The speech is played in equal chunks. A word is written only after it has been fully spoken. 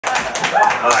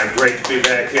Hi, great to be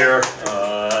back here.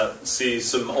 See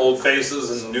some old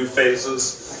faces and new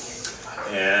faces.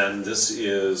 And this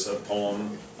is a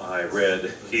poem I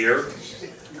read here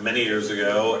many years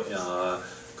ago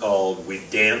called "We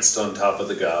Danced on Top of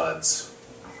the Gods."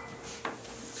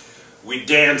 We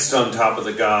danced on top of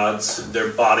the gods, their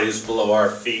bodies below our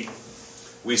feet.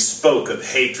 We spoke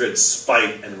of hatred,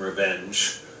 spite, and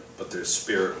revenge, but their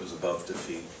spirit was above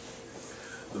defeat.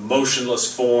 The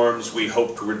motionless forms we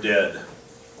hoped were dead,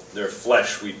 their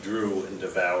flesh we drew and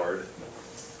devoured.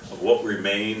 Of what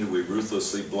remained we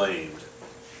ruthlessly blamed,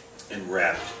 and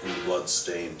wrapped in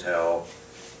blood-stained towel.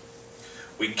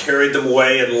 We carried them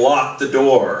away and locked the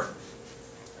door.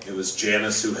 It was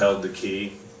Janice who held the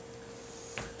key.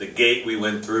 The gate we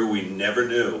went through we never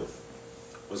knew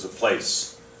was a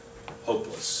place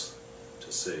hopeless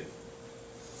to see.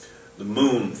 The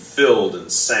moon filled and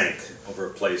sank over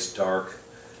a place dark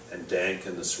and dank,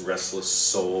 in this restless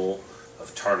soul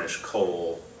of tarnished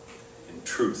coal, in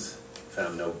truth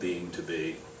found no being to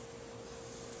be.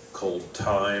 Cold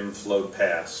time flowed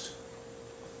past,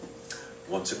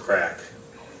 once a crack,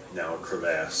 now a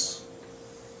crevasse.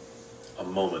 A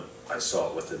moment I saw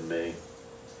it within me.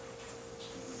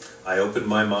 I opened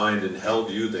my mind and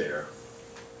held you there,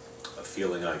 a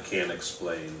feeling I can't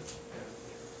explain.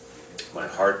 My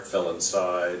heart fell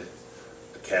inside,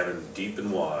 a cavern deep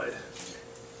and wide,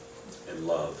 and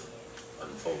love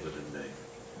unfolded in me.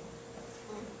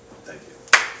 Thank you.